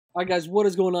All right, guys, what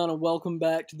is going on? And welcome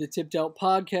back to the Tipped Out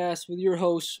Podcast with your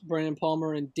hosts, Brandon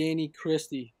Palmer and Danny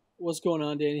Christy. What's going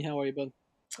on, Danny? How are you, bud?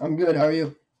 I'm good. How are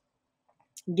you?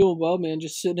 I'm doing well, man.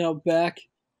 Just sitting out back,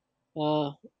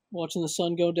 uh, watching the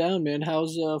sun go down, man.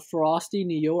 How's frosty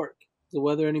New York? Is the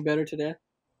weather any better today?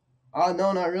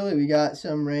 No, not really. We got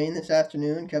some rain this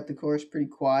afternoon. Kept the course pretty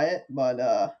quiet, but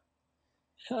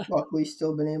luckily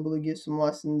still been able to give some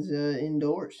lessons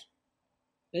indoors.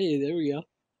 Hey, there we go.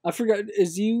 I forgot.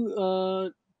 Hey,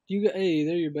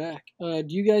 there you're back. Do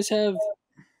you guys have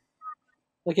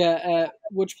like at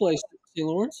which place? St.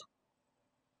 Lawrence?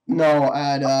 No,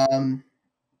 at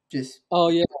just Oh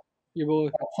yeah, your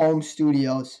boy. home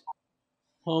studios.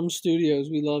 Home studios.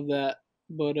 We love that.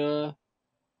 But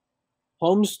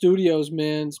home studios,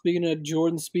 man. Speaking of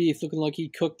Jordan Spieth, looking like he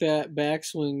cooked that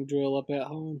backswing drill up at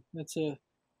home. It's a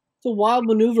wild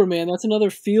maneuver, man. That's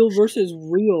another feel versus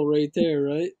real right there,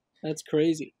 right? That's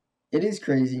crazy. It is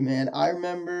crazy, man. I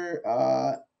remember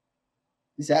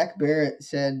Zach Barrett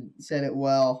said it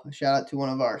well. Shout out to one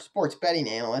of our sports betting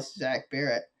analysts, Zach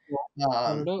Barrett. I don't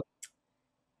Um, know.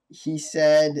 he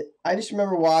said, I just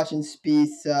remember watching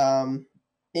Spieth's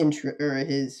intro or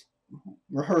his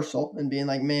rehearsal and being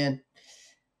like, man,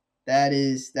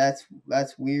 that's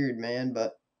weird, man.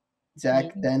 But Yeah.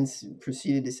 Zach then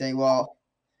proceeded to say, well,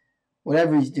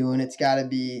 whatever he's doing, it's got to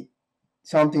be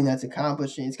something that's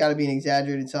accomplishing. It's got to be an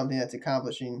exaggerated something that's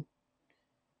accomplishing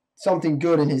something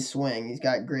good in his swing. He's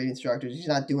got great instructors. He's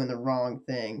not doing the wrong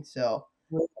thing. So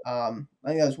I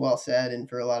think that was well said. And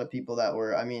for a lot of people that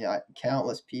were,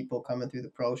 countless people coming through the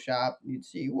pro shop, you'd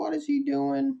see, what is he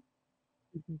doing?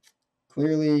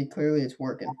 Clearly, it's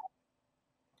working.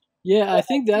 Yeah, I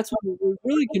think that's what it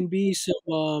really can be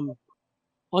some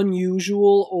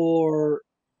unusual or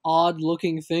odd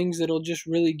looking things that'll just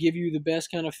really give you the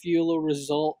best kind of feel or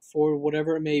result for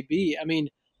whatever it may be. I mean,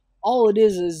 all it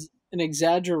is an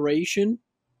exaggeration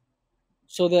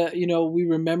so that we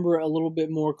remember it a little bit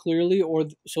more clearly, or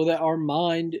so that our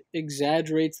mind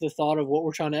exaggerates the thought of what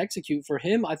we're trying to execute. For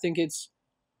him, I think it's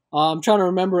I'm trying to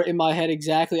remember it in my head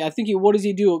exactly. I think what does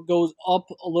he do? It goes up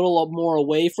a little more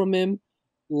away from him,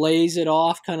 lays it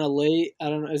off kind of late. I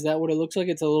don't know. Is that what it looks like?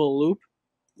 It's a little loop.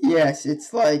 Yes,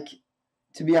 it's like,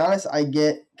 to be honest, I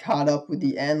get caught up with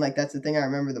the end. Like that's the thing I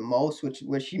remember the most,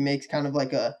 which he makes kind of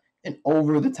like an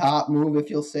over the top move, if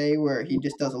you'll say, where he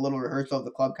just does a little rehearsal of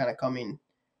the club kind of coming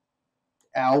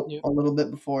out Yeah. a little bit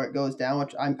before it goes down,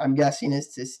 which I'm guessing is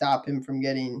to stop him from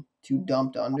getting too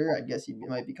dumped under. I guess he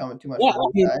might be coming too much Yeah. to I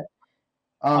one mean, side.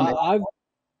 Um, I've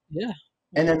yeah.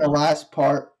 and Yeah. then the last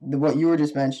part, what you were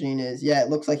just mentioning is, yeah, it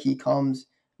looks like he comes,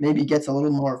 maybe gets a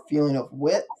little more feeling of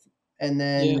width, and Yeah.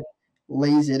 then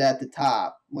lays it at the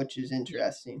top, which is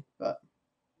interesting. But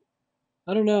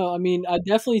I don't know. I mean, I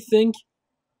definitely think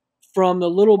from the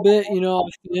little bit, I've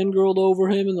fangirled over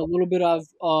him and the little bit I've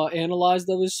analyzed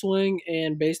of his swing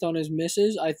and based on his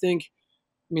misses, I think,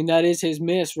 I mean, that is his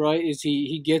miss, right? Is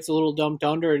he gets a little dumped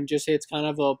under and just hits kind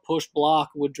of a push block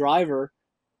with driver.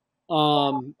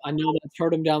 I know that's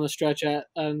hurt him down the stretch at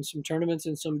some tournaments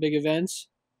and some big events.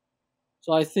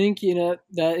 So I think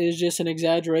that is just an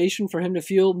exaggeration for him to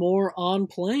feel more on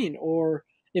plane, or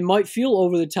it might feel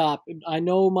over the top. I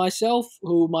know myself,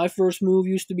 who my first move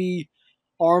used to be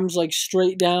arms like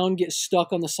straight down, get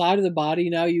stuck on the side of the body.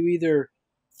 Now you either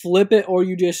flip it or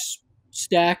you just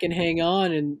stack and hang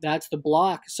on, and that's the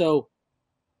block. So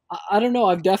I don't know.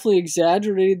 I've definitely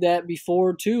exaggerated that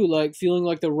before too, like feeling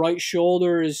like the right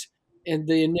shoulder is in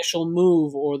the initial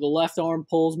move, or the left arm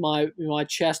pulls my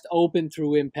chest open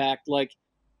through impact. Like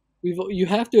you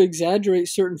have to exaggerate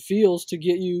certain feels to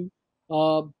get you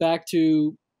back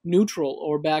to neutral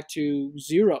or back to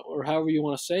zero or however you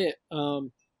want to say it.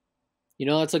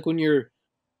 It's like when you're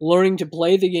learning to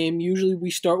play the game. Usually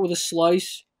we start with a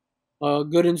slice. A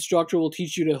good instructor will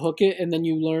teach you to hook it, and then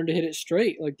you learn to hit it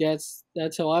straight. Like that's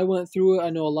how I went through it. I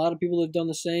know a lot of people have done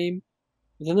the same.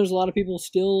 But then there's a lot of people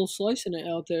still slicing it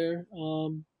out there.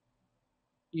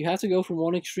 You have to go from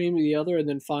one extreme to the other and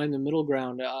then find the middle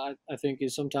ground. I think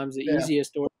is sometimes the yeah,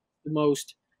 easiest or the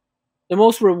most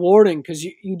rewarding, because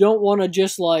you don't want to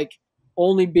just like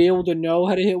only be able to know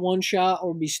how to hit one shot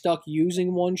or be stuck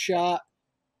using one shot.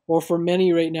 Or for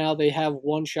many right now, they have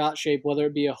one shot shape, whether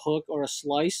it be a hook or a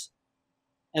slice,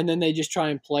 and then they just try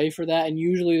and play for that. And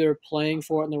usually they're playing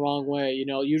for it in the wrong way.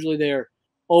 Usually they're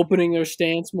opening their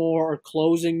stance more or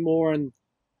closing more, and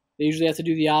they usually have to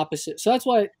do the opposite. So that's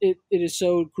why it is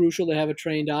so crucial to have a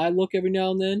trained eye look every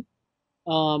now and then,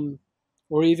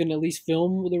 or even at least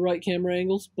film with the right camera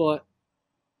angles. But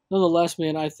nonetheless,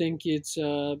 man, I think it's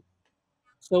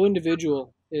so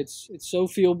individual. It's so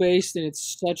feel based, and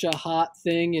it's such a hot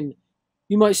thing, and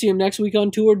you might see him next week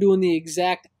on tour doing the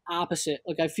exact opposite.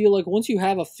 Like I feel like once you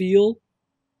have a feel,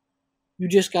 you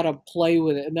just gotta play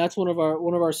with it, and that's one of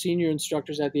our senior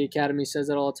instructors at the academy says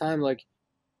that all the time. Like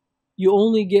you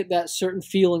only get that certain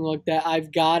feeling like that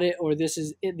I've got it or this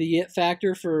is it, the it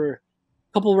factor for a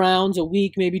couple rounds, a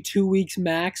week, maybe 2 weeks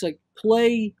max. Like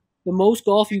play the most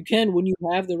golf you can when you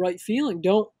have the right feeling.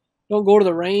 Don't go to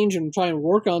the range and try and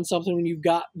work on something when you've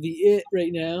got the it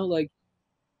right now. Like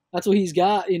that's what he's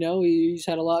got. He's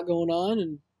had a lot going on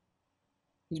and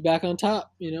he's back on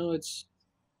top.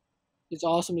 It's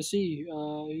awesome to see.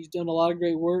 He's done a lot of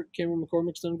great work. Cameron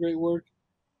McCormick's done great work.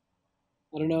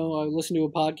 I don't know. I listened to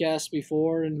a podcast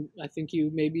before, and I think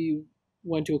you maybe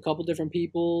went to a couple different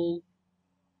people,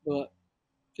 but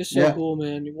just so Yeah, cool,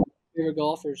 man. You're one of my favorite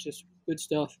golfers. Just good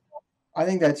stuff. I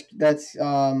think that's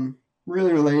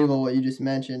really relatable what you just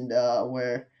mentioned,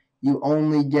 where you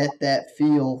only get that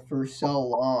feel for so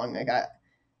long. Like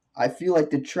I feel like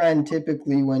the trend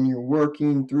typically when you're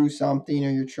working through something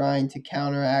or you're trying to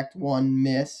counteract one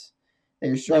miss that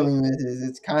you're Yep. struggling with is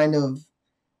it's kind of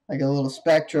like a little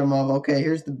spectrum of, okay,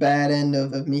 here's the bad end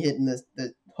of me hitting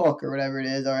the hook or whatever it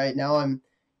is. All right, now I'm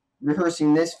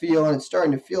rehearsing this feel and it's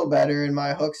starting to feel better and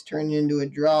my hook's turning into a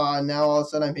draw and now all of a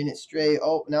sudden I'm hitting it straight.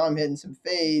 Oh, now I'm hitting some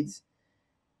fades.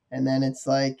 And then it's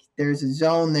like there's a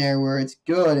zone there where it's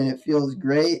good and it feels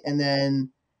great. And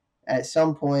then at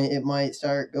some point it might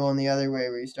start going the other way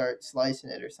where you start slicing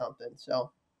it or something.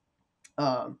 So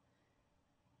um,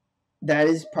 that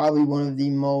is probably one of the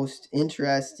most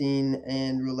interesting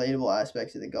and relatable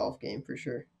aspects of the golf game for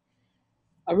sure.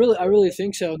 I really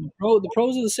think so. The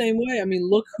pros are the same way. I mean,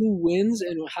 look who wins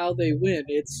and how they win.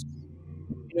 It's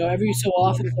every so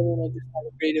often someone will just have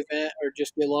a great event or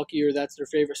just get lucky or that's their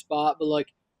favorite spot. But like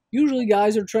usually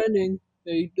guys are trending.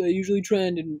 They usually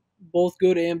trend in both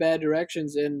good and bad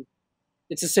directions, and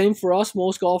it's the same for us.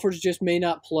 Most golfers just may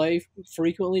not play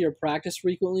frequently or practice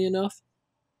frequently enough,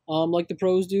 like the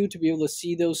pros do, to be able to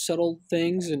see those subtle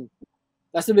things. And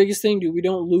that's the biggest thing, dude. We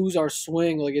don't lose our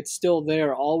swing. Like it's still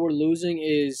there. All we're losing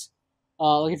is,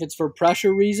 like if it's for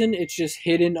pressure reason, it's just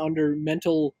hidden under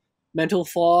mental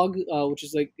fog, which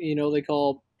is like they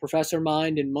call professor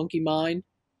mind and monkey mind.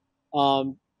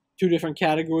 Um, Two different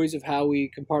categories of how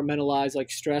we compartmentalize like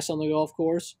stress on the golf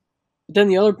course. But then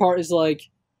the other part is like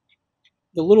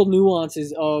the little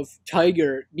nuances of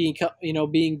Tiger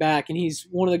being back, and he's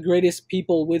one of the greatest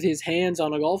people with his hands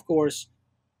on a golf course.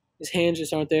 His hands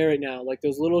just aren't there right now. Like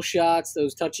those little shots,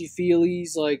 those touchy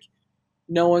feelies, like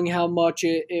knowing how much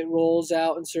it rolls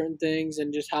out in certain things,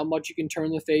 and just how much you can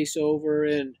turn the face over,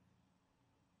 and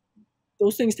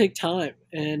those things take time,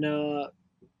 and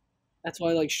that's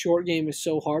why like short game is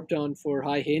so harped on for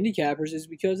high handicappers, is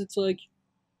because it's like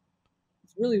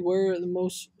it's really where the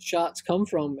most shots come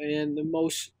from and the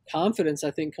most confidence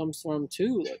I think comes from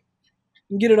too. Like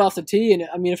you can get it off the tee, and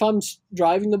I mean if I'm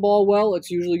driving the ball well,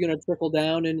 it's usually going to trickle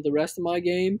down into the rest of my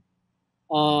game.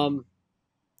 Um,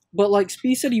 but like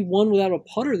Spieth said, he won without a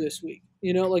putter this week.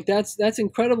 Like that's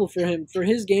incredible for him, for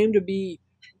his game to be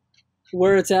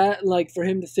where it's at, and like for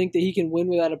him to think that he can win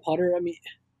without a putter. I mean,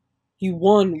 he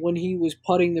won when he was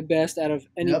putting the best out of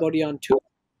Yep. anybody on tour.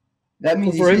 That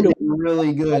So means he's for him hitting to it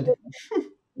really good.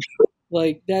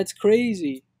 like that's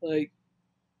crazy. Like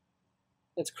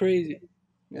that's crazy.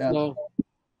 Yeah. So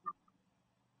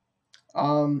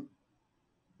Um,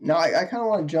 Now I kind of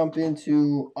want to jump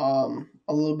into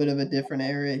a little bit of a different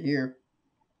area here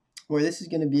where this is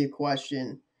going to be a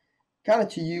question kind of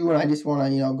to you, and I just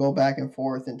want to go back and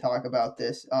forth and talk about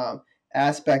this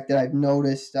aspect that I've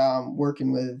noticed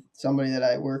working with somebody that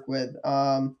I work with.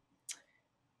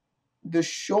 The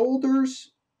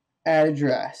shoulders at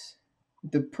address,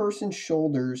 the person's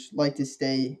shoulders like to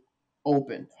stay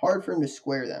open, hard for him to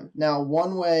square them. Now,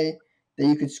 one way that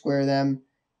you could square them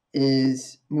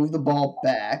is move the ball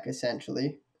back,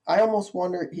 essentially. I almost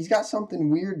wonder, he's got something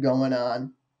weird going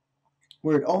on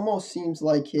where it almost seems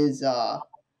like his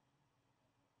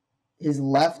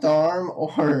left arm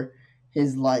or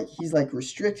he's like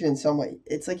restricted in some way.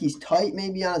 It's like he's tight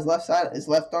maybe on his left side. His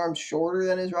left arm's shorter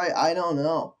than his right. I don't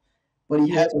know. But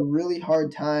he yeah, has a really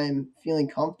hard time feeling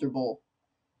comfortable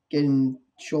getting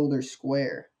shoulders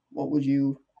square. What would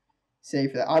you say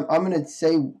for that? I'm going to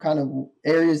say kind of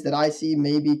areas that I see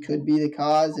maybe could be the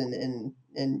cause, and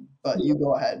but you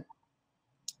go ahead.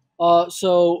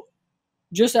 so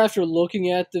just after looking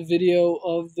at the video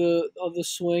of the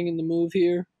swing and the move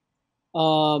here,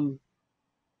 um,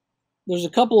 there's a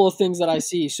couple of things that I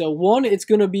see. So one, it's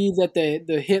going to be that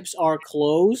the hips are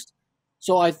closed.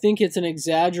 So I think it's an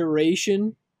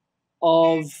exaggeration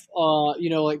of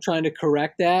like trying to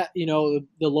correct that. The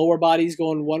lower body's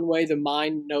going one way, the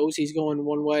mind knows he's going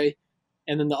one way,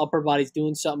 and then the upper body's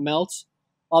doing something else.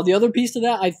 The other piece to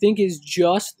that, I think, is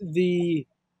just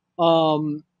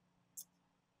um,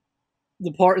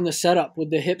 the part in the setup with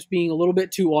the hips being a little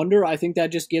bit too under. I think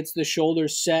that just gets the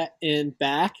shoulders set and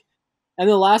back. And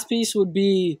the last piece would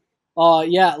be,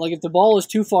 yeah, like if the ball is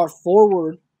too far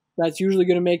forward, that's usually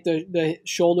going to make the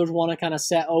shoulders want to kind of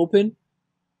set open.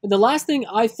 And the last thing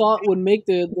I thought would make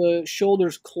the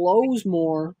shoulders close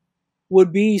more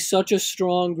would be such a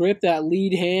strong grip, that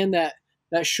lead hand, that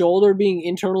shoulder being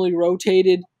internally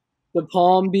rotated, the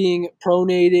palm being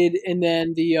pronated, and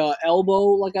then the elbow,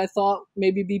 like I thought,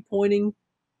 maybe be pointing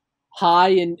high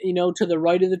and to the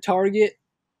right of the target.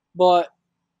 But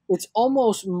it's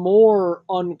almost more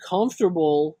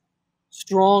uncomfortable,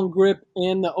 strong grip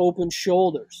and the open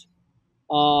shoulders.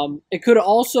 It could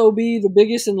also be the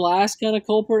biggest and last kind of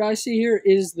culprit I see here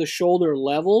is the shoulder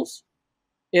levels.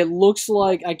 It looks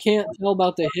like, I can't tell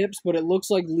about the hips, but it looks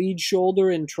like lead shoulder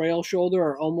and trail shoulder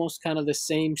are almost kind of the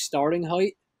same starting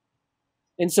height.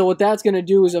 And so what that's going to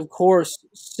do is, of course,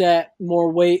 set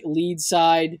more weight lead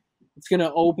side. It's going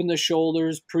to open the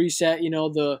shoulders, preset,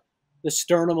 the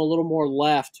sternum a little more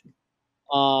left.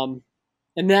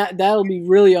 And that'll be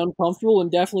really uncomfortable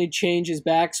and definitely change his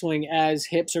backswing as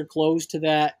hips are closed to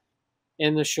that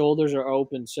and the shoulders are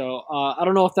open. So I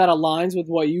don't know if that aligns with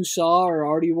what you saw or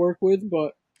already work with,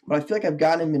 but I feel like I've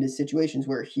gotten him into situations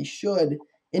where he should.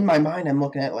 In my mind, I'm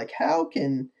looking at like, how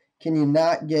can you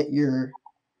not get your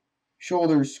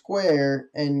shoulders square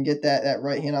and get that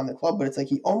right hand on the club? But it's like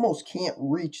he almost can't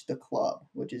reach the club,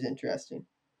 which is interesting.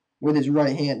 With his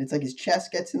right hand, it's like his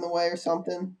chest gets in the way or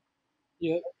something.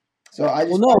 yeah. So I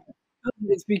Well, just no,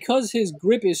 it's because his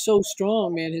grip is so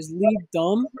strong, man. His lead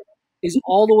thumb is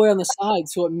all the way on the side,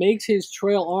 so it makes his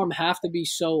trail arm have to be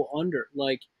so under.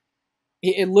 Like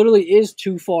it literally is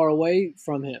too far away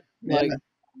from him. yeah, Like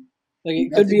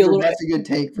it could be that's a good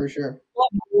take for sure. a lot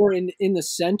more in the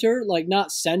center, like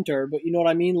not center, but you know what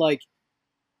I mean. Like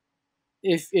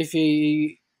if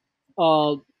he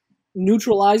uh,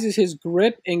 neutralizes his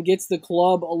grip and gets the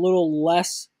club a little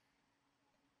less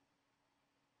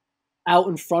out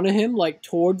in front of him, like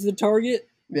towards the target,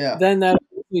 Yeah, then that'll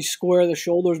really square the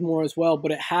shoulders more as well.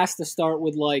 But it has to start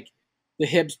with like the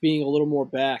hips being a little more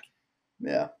back.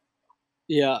 yeah,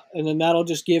 Yeah, and then that'll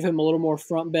just give him a little more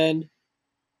front bend.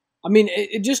 I mean,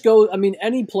 it just goes. I mean,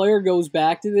 any player goes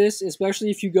back to this, especially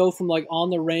if you go from like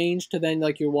on the range to then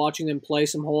like you're watching them play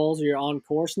some holes or you're on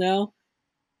course now.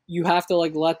 You have to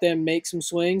like let them make some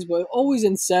swings, but always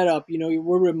in setup,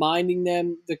 we're reminding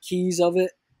them the keys of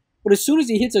it. But as soon as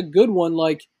he hits a good one,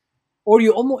 like, or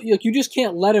you almost like you just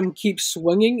can't let him keep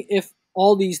swinging if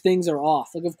all these things are off.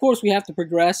 Like, of course, we have to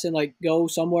progress and like go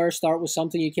somewhere, start with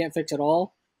something you can't fix at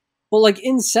all. But like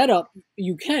in setup,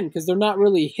 you can because they're not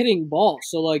really hitting balls.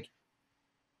 So like,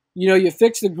 you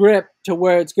fix the grip to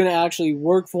where it's going to actually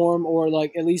work for him, or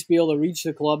like at least be able to reach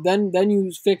the club. Then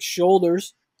you fix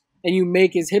shoulders, and you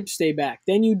make his hips stay back.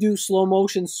 Then you do slow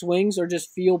motion swings or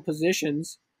just field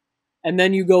positions, and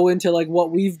then you go into like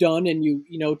what we've done, and you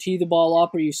tee the ball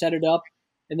up or you set it up,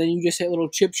 and then you just hit little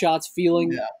chip shots,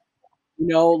 feeling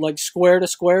yeah, like square to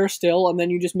square still, and then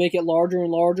you just make it larger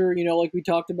and larger. Like we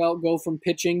talked about, go from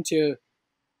pitching to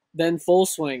then full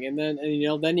swing, and then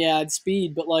you add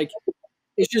speed, but like.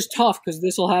 It's just tough because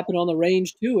this will happen on the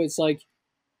range too. It's like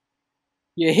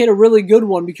you hit a really good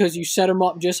one because you set them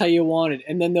up just how you wanted,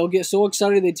 and then they'll get so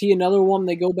excited they tee another one,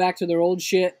 they go back to their old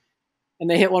shit, and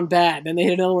they hit one bad, then they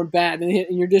hit another one bad, then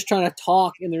and you're just trying to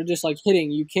talk, and they're just like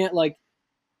hitting. You can't like.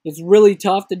 It's really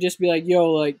tough to just be like,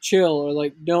 yo, like chill, or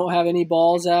like don't have any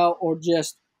balls out, or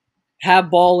just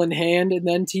have ball in hand and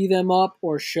then tee them up,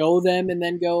 or show them and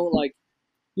then go. Like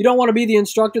you don't want to be the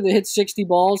instructor that hits 60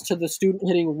 balls to the student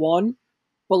hitting one.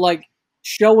 But like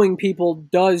showing people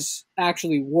does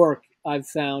actually work, I've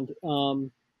found,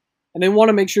 and they want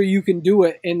to make sure you can do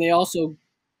it, and they also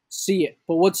see it.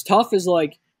 But what's tough is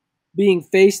like being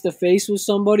face to face with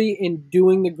somebody and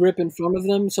doing the grip in front of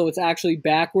them, so it's actually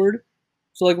backward.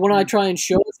 So like when I try and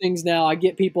show things now, I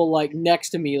get people like next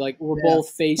to me, like we're yeah.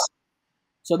 both facing.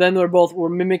 So then we're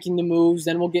mimicking the moves.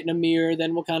 Then we'll get in a mirror.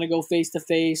 Then we'll kind of go face to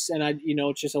face, and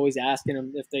it's just always asking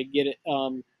them if they get it.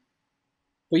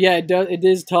 But yeah, it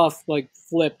is tough, like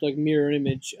flipped, like mirror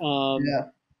image. Yeah.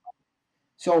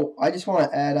 So I just want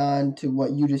to add on to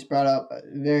what you just brought up.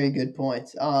 Very good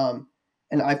points.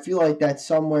 And I feel like that's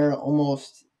somewhere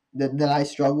almost that I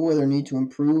struggle with or need to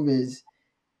improve is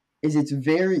it's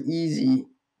very easy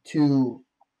to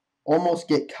almost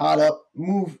get caught up,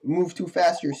 move too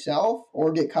fast yourself,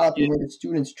 or get caught up in Yeah. where the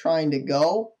student's trying to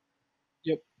go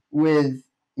Yep. with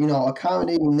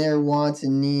accommodating their wants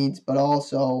and needs, but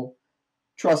also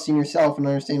trusting yourself and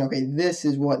understanding, okay, this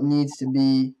is what needs to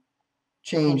be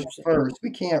changed 100%. first. We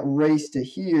can't race to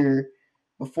here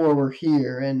before we're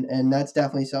here, and that's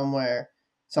definitely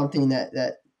something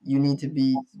that you need to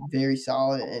be very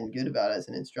solid and good about as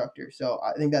an instructor. So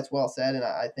I think that's well said, and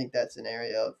I think that's an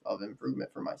area of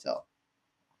improvement for myself.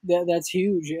 That's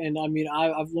huge, and I mean,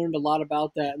 I've learned a lot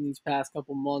about that in these past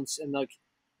couple months, and like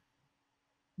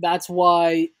that's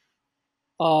why,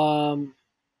 um,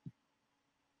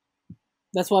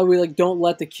 that's why we like don't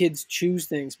let the kids choose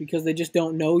things because they just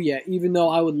don't know yet. Even though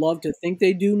I would love to think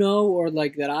they do know, or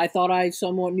like that I thought I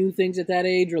somewhat knew things at that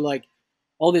age, or like,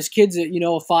 oh, this kid's at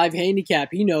a 5 handicap,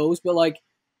 he knows, but like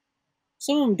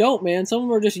some of them don't, man. Some of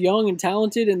them are just young and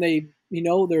talented, and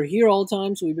they're here all the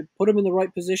time, so we put them in the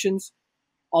right positions.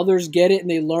 Others get it and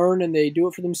they learn and they do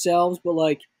it for themselves, but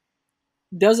like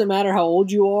doesn't matter how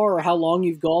old you are or how long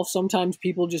you've golfed. Sometimes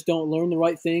people just don't learn the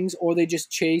right things, or they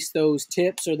just chase those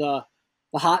tips or the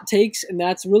hot takes, and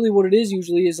that's really what it is.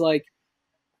 Usually, is like,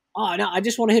 oh no, I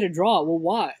just want to hit a draw. Well,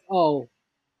 why? Oh,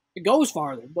 it goes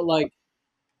farther, but like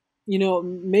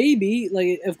maybe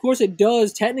like of course it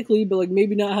does technically, but like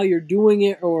maybe not how you're doing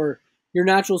it, or your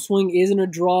natural swing isn't a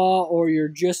draw, or you're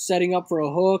just setting up for a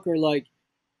hook, or like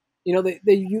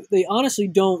they honestly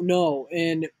don't know,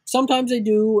 and sometimes they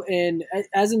do. And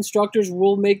as instructors,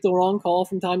 we'll make the wrong call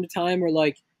from time to time, or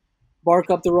like bark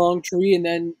up the wrong tree, and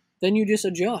then you just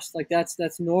adjust. Like that's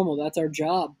normal. That's our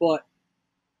job. But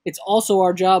it's also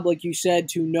our job, like you said,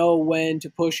 to know when to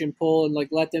push and pull, and like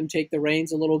let them take the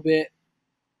reins a little bit,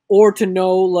 or to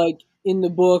know like in the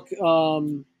book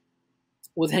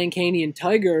with Hank Haney and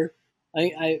Tiger,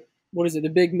 I what is it, The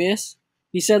Big Miss?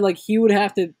 He said like he would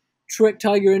have to trick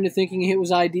Tiger into thinking it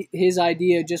was his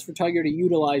idea just for Tiger to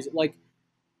utilize it. Like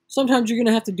sometimes you're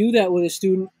gonna have to do that with a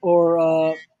student,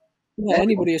 or Anyway,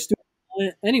 anybody, a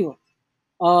student, anyone.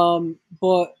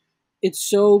 But it's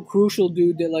so crucial,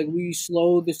 dude, that like we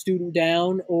slow the student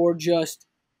down, or just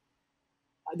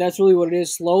that's really what it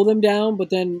is. Slow them down, but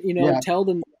then yeah, tell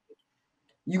them,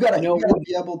 you gotta what,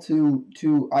 be able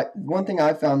one thing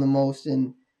I found the most,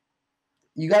 and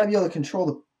you got to be able to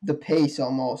control the pace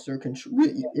almost, or control.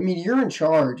 I mean, you're in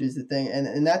charge is the thing,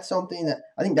 and that's something that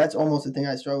I think that's almost the thing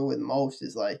I struggle with most.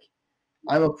 Is like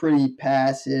I'm a pretty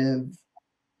passive,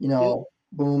 yeah,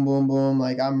 boom, boom, boom.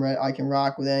 Like I'm ready. I can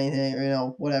rock with anything,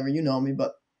 or, whatever. You know me,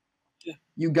 but yeah,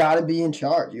 you got to be in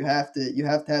charge. You have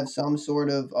to have some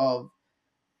sort of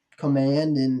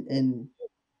command and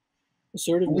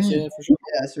assertiveness, lead. yeah, for sure.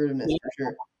 Yeah, assertiveness Yeah, for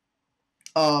sure.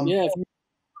 Um, yeah.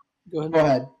 Go ahead. Go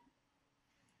ahead.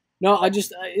 No,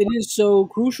 it is so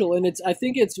crucial, and I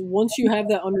think it's once you have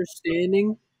that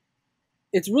understanding,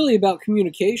 it's really about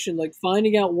communication, like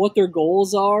finding out what their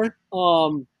goals are,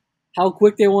 how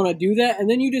quick they want to do that, and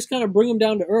then you just kind of bring them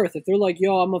down to earth. If they're like,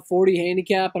 "Yo, I'm a 40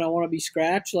 handicap and I want to be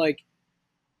scratch," like,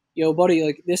 "Yo, buddy,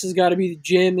 like this has got to be the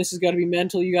gym. This has got to be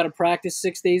mental. You got to practice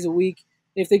 6 days a week."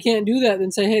 If they can't do that, then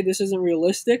say, "Hey, this isn't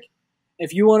realistic."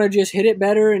 If you want to just hit it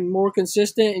better and more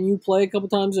consistent, and you play a couple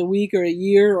times a week or a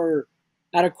year or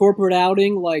at a corporate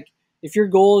outing, like if your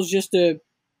goal is just to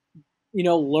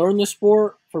learn the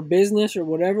sport for business or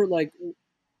whatever, like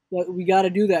we got to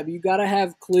do that. But you got to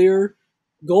have clear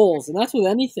goals, and that's with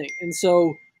anything. And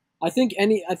so I think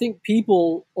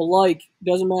people alike,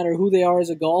 doesn't matter who they are as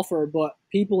a golfer, but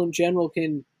people in general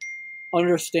can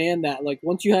understand that. Like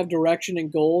once you have direction and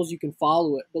goals, you can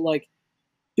follow it. But like,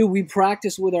 dude, we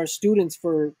practice with our students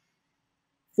for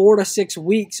 4 to 6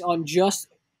 weeks on just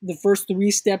the first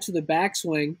 3 steps of the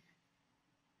backswing,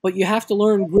 but you have to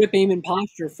learn grip, aim, and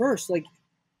posture first. Like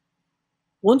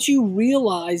once you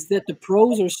realize that the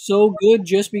pros are so good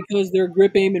just because their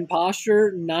grip, aim, and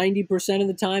posture 90% of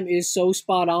the time is so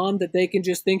spot on that they can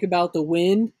just think about the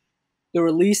wind, the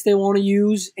release they want to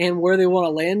use, and where they want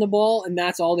to land the ball, and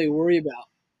that's all they worry about.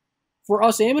 For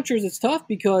us amateurs, it's tough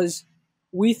because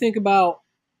we think about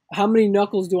how many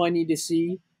knuckles do I need to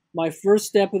see, my first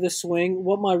step of the swing,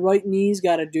 what my right knee's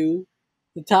got to do,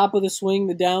 the top of the swing,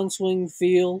 the downswing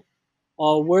feel,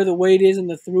 where the weight is in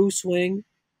the through swing.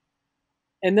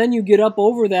 And then you get up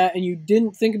over that and you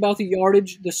didn't think about the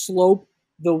yardage, the slope,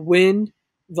 the wind,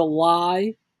 the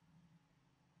lie.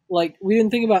 Like, we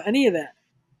didn't think about any of that.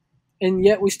 And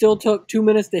yet we still took 2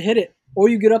 minutes to hit it. Or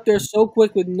you get up there so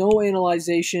quick with no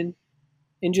analyzation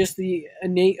and just the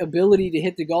innate ability to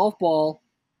hit the golf ball.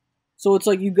 So it's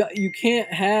like you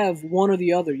can't have one or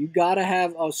the other. You got to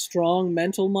have a strong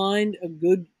mental mind, a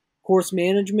good course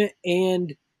management,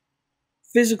 and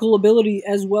physical ability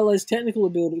as well as technical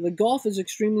ability. Like golf is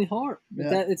extremely hard. Like Yeah.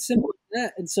 that, it's simple as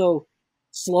that. And so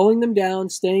slowing them down,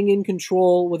 staying in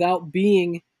control without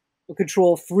being a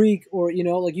control freak, or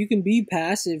like you can be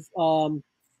passive.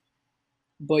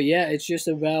 But yeah, it's just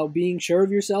about being sure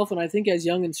of yourself. And I think as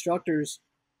young instructors,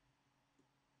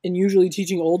 and usually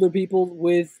teaching older people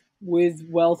with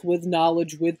wealth, with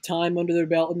knowledge, with time under their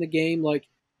belt in the game, like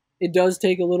it does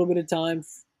take a little bit of time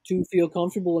to feel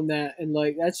comfortable in that, and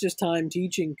like that's just time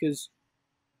teaching because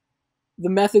the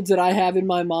methods that I have in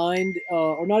my mind,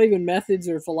 or not even methods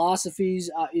or philosophies,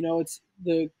 it's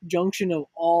the junction of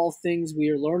all things we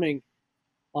are learning.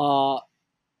 Uh,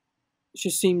 it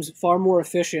just seems far more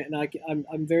efficient, and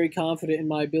I'm very confident in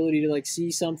my ability to like see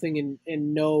something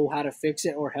and know how to fix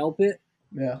it or help it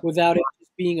Yeah. without it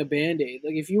just being a band-aid.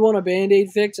 Like if you want a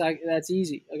band-aid fix, that's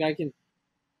easy. Like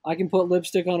I can put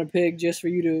lipstick on a pig just for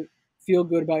you to feel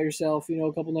good about yourself,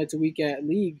 a couple nights a week at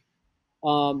league.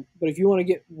 But if you want to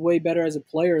get way better as a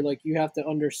player, like you have to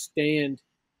understand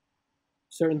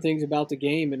certain things about the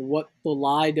game and what the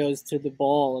lie does to the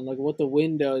ball and like what the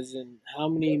wind does and how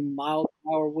many miles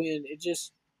per hour wind. It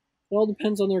all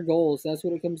depends on their goals. That's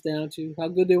what it comes down to. How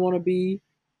good they want to be,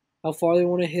 how far they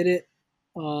want to hit it,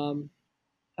 um,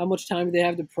 how much time do they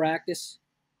have to practice.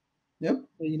 Yep.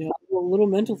 But, little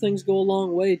mental things go a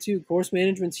long way too. Course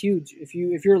management's huge. If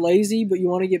you're lazy but you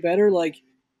want to get better, like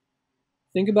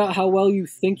think about how well you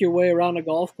think your way around a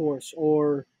golf course,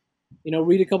 or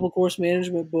read a couple course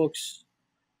management books.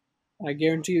 I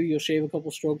guarantee you'll shave a couple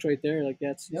strokes right there. Like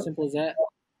that's Yep. simple as that.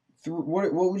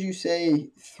 What would you say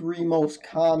three most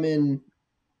common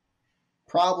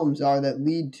problems are that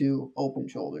lead to open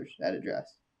shoulders at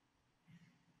address?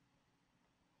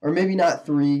 Or maybe not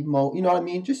three, you know what I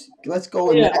mean? Just let's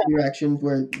go in Yeah, that direction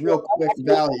where real quick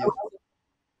value.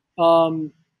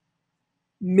 um,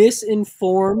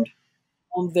 misinformed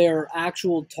on their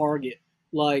actual target,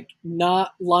 like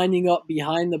not lining up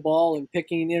behind the ball and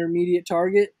picking an intermediate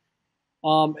target.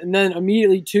 And then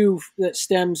immediately too, that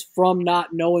stems from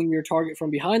not knowing your target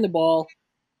from behind the ball.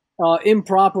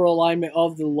 Improper alignment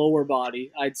of the lower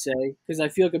body, I'd say, because I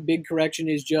feel like a big correction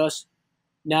is just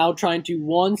now trying to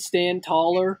one stand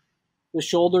taller, the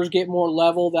shoulders get more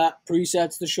level, that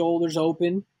presets the shoulders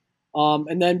open.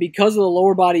 And then because of the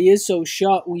lower body is so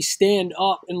shut, we stand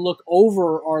up and look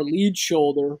over our lead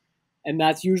shoulder, and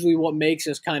that's usually what makes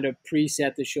us kind of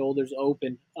preset the shoulders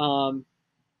open. And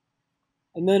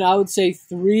then I would say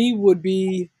three would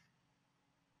be,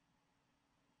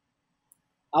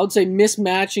 I would say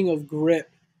mismatching of grip,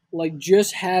 like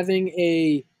just having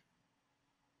a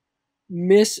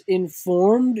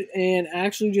misinformed and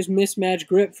actually just mismatched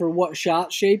grip for what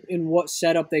shot shape and what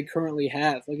setup they currently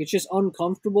have. Like it's just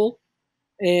uncomfortable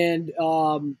and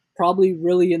probably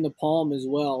really in the palm as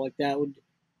well. Like that would,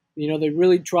 they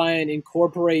really try and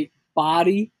incorporate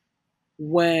body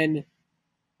when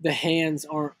the hands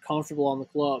aren't comfortable on the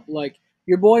club. Like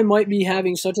your boy might be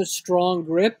having such a strong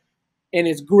grip and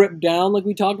it's gripped down like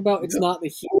we talked about. It's Yep. not the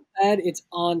heel pad, it's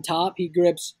on top. He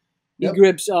grips Yep.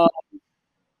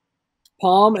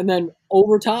 palm and then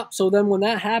over top. So then when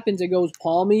that happens, it goes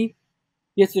palmy,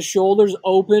 gets the shoulders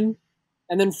open,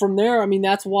 and then from there, I mean,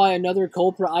 that's why another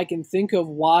culprit I can think of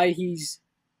why he's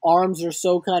arms are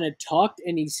so kind of tucked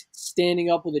and he's standing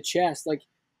up with a chest. Like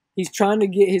he's trying to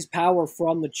get his power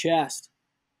from the chest.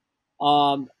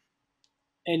 Um,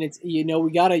 and it's we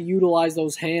got to utilize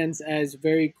those hands as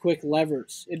very quick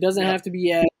levers. It doesn't Yep. have to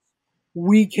be as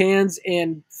weak hands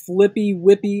and flippy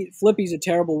whippy. Flippy's a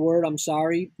terrible word. I'm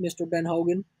sorry, Mr. Ben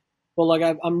Hogan, but like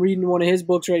I'm reading one of his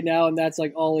books right now, and that's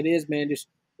like all it is, man. Just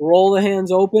roll the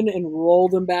hands open and roll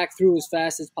them back through as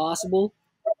fast as possible.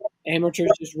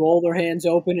 Amateurs just roll their hands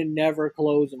open and never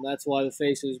close them. That's why the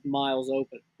face is miles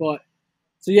open. But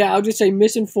so yeah, I'll just say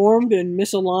misinformed and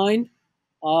misaligned,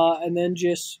 and then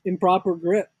just improper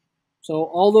grip. So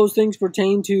all those things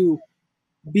pertain to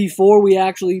before we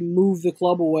actually move the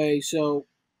club away. So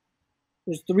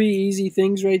there's three easy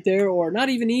things right there, or not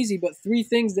even easy, but three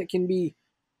things that can be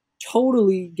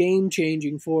totally game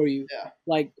changing for you, Yeah.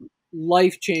 like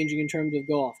life changing in terms of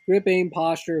golf. Grip, aim,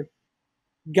 posture.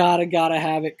 Gotta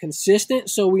have it consistent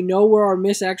so we know where our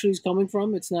miss actually is coming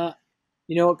from. It's not,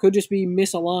 it could just be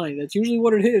misaligned. That's usually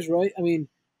what it is, right? I mean,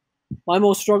 my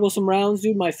most strugglesome rounds,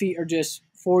 dude, my feet are just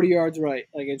 40 yards right.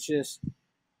 Like it's just,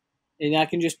 and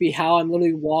that can just be how I'm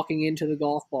literally walking into the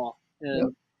golf ball. Yep.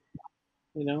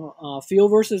 And feel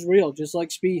versus real, just like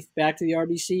Spieth. Back to the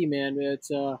RBC, man.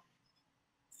 It's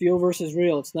feel versus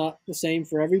real. It's not the same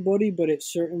for everybody, but it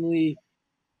certainly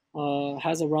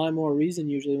has a rhyme or a reason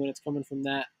usually when it's coming from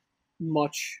that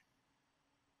much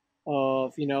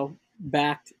of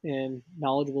backed and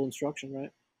knowledgeable instruction,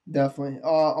 right? Definitely.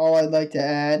 All I'd like to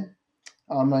add,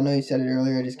 I know you said it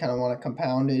earlier. I just kind of want to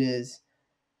compound it. Is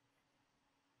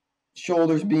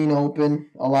shoulders being open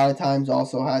a lot of times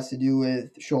also has to do with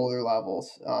shoulder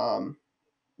levels.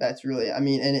 That's really, I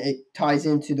mean, and it ties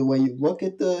into the way you look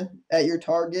at your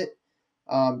target.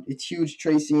 It's huge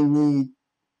tracing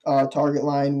the target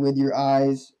line with your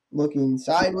eyes looking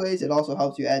sideways. It also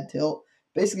helps you add tilt.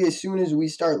 Basically, as soon as we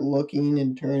start looking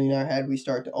and turning our head, we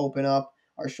start to open up,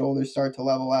 our shoulders start to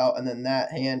level out, and then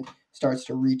that hand starts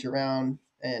to reach around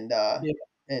Yeah,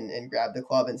 and grab the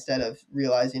club instead of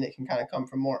realizing it can kind of come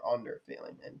from more under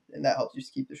feeling, and that helps you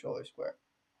just keep the shoulders square.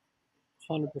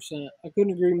 100%. I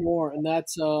couldn't agree more. And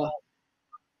that's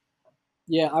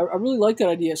yeah, I really like that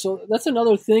idea. So that's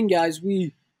another thing, guys.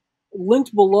 We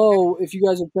linked below if you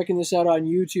guys are checking this out on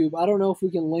YouTube. I don't know if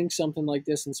we can link something like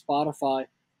this in Spotify.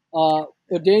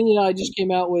 But Danny and I just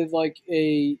came out with like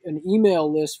an email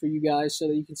list for you guys so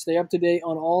that you can stay up to date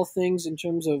on all things in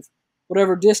terms of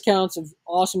whatever discounts of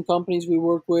awesome companies we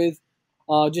work with.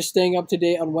 Just staying up to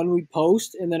date on when we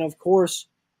post, and then of course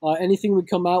anything we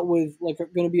come out with, like are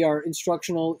going to be our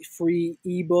instructional free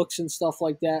ebooks and stuff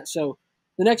like that. So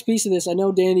the next piece of this, I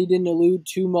know Danny didn't allude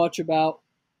too much about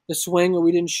the swing, or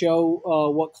we didn't show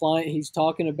what client he's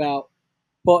talking about.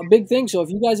 But a big thing. So if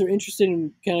you guys are interested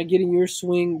in kind of getting your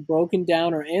swing broken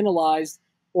down or analyzed,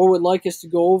 or would like us to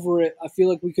go over it, I feel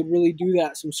like we could really do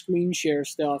that. Some screen share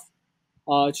stuff.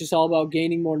 It's just all about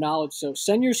gaining more knowledge. So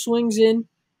send your swings in.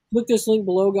 Click this link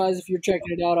below, guys, if you're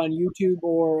checking it out on YouTube,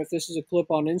 or if this is a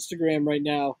clip on Instagram right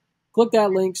now. Click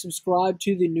that link. Subscribe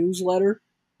to the newsletter.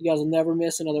 You guys will never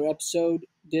miss another episode,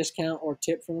 discount, or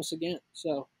tip from us again.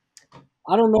 So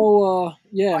I don't know.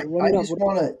 Yeah, run I it up. just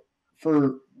want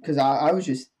to, because I was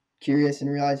just curious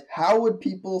and realized, how would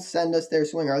people send us their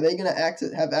swing? Are they going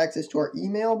to have access to our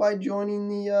email by joining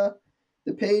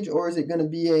the page, or is it going to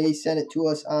be send it to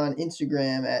us on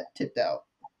Instagram at tipped out?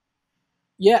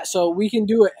 Yeah, so we can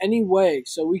do it any way.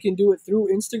 So we can do it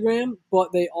through Instagram,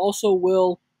 but they also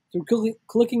will, through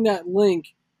clicking that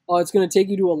link, it's going to take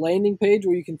you to a landing page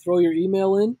where you can throw your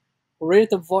email in. Right at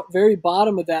the very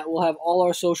bottom of that, we'll have all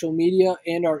our social media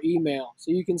and our email. So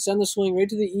you can send the swing right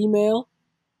to the email.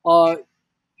 Uh,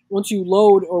 Once you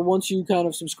load, or once you kind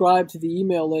of subscribe to the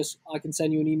email list, I can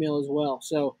send you an email as well.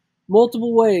 So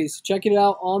multiple ways. Check it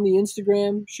out on the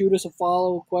Instagram. Shoot us a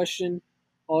follow, question,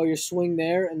 all your swing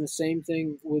there, and the same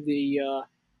thing with the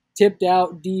tipped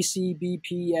out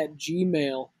dcbp at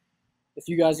Gmail. If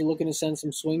you guys are looking to send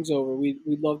some swings over, we'd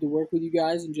love to work with you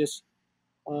guys and just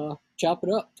chop it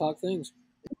up, talk things.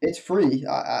 It's free.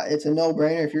 It's a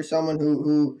no-brainer. If you're someone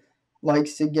who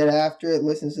likes to get after it,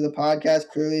 listens to the podcast,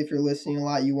 clearly if you're listening a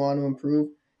lot, you want to improve,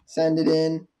 send it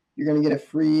in. You're going to get a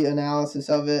free analysis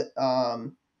of it,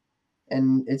 and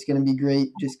it's going to be great,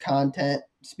 just content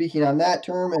speaking on that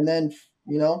term. And then,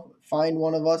 find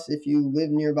one of us if you live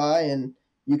nearby, and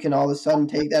you can all of a sudden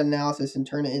take that analysis and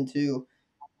turn it into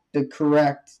the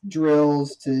correct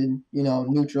drills to,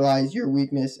 neutralize your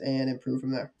weakness and improve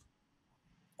from there.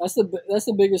 That's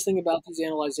the biggest thing about these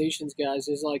analyzations, guys,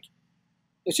 is like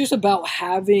it's just about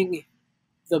having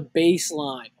the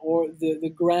baseline, or the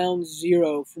ground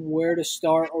zero from where to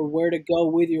start or where to go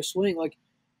with your swing. Like,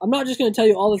 I'm not just going to tell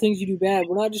you all the things you do bad.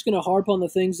 We're not just going to harp on the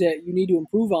things that you need to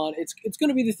improve on. It's going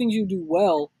to be the things you do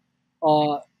well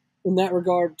uh, in that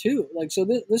regard too. Like, so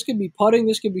this could be putting,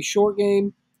 this could be short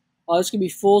game, this could be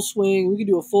full swing. We could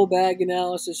do a full bag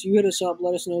analysis. You hit us up,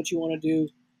 let us know what you want to do,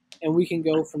 and we can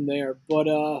go from there. But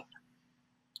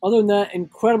other than that,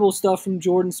 incredible stuff from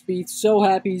Jordan Spieth. So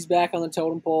happy he's back on the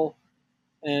totem pole.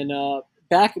 And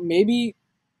back in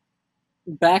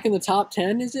the top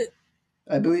 10, is it?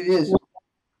 I believe it is.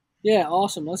 Yeah,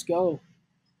 awesome. Let's go,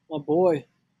 my boy.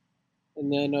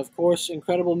 And then, of course,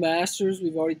 incredible Masters.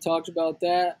 We've already talked about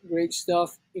that. Great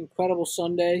stuff. Incredible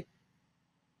Sunday.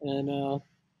 And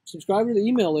subscribe to the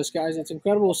email list, guys. It's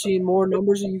incredible seeing more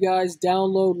numbers of you guys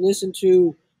download, listen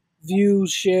to, view,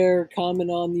 share,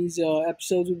 comment on these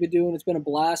episodes we've been doing. It's been a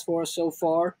blast for us so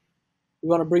far. We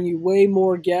want to bring you way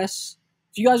more guests.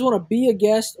 If you guys want to be a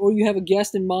guest, or you have a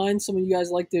guest in mind, someone you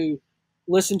guys like to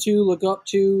listen to, look up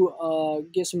to,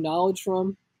 get some knowledge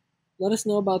from, let us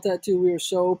know about that too. We are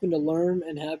so open to learn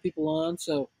and have people on.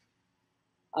 So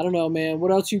I don't know, man.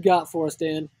 What else you got for us,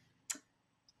 Dan?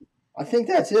 I think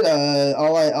that's it.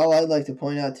 All I'd like to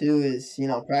point out too is,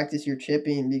 practice your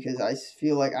chipping, because I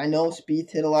feel like I know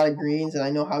Spieth hit a lot of greens and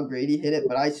I know how great he hit it,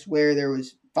 but I swear there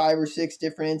was 5 or 6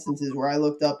 different instances where I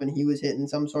looked up and he was hitting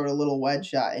some sort of little wedge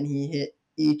shot, and he hit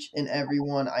each and every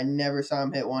one. I never saw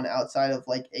him hit one outside of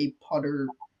like a putter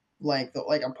length,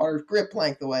 like a putter's grip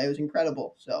length away. It was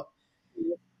incredible. So,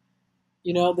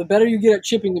 The better you get at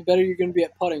chipping, the better you're going to be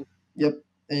at putting. yep,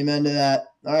 amen to that.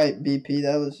 All right, BP,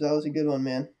 that was a good one,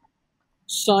 man.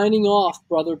 Signing off,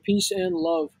 brother. Peace and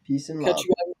love. Peace and Catch love.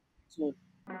 you guys next one.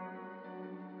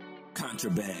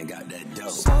 Contraband got that dope.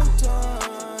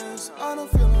 Sometimes I don't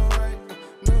feel alright.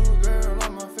 New girl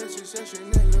on my face, she said she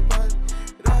nigga, but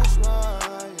that's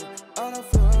why I don't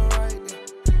feel alright.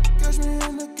 Catch me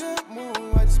in the good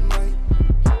mood, I just might.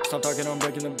 Stop talking, I'm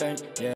breaking the bank, yeah.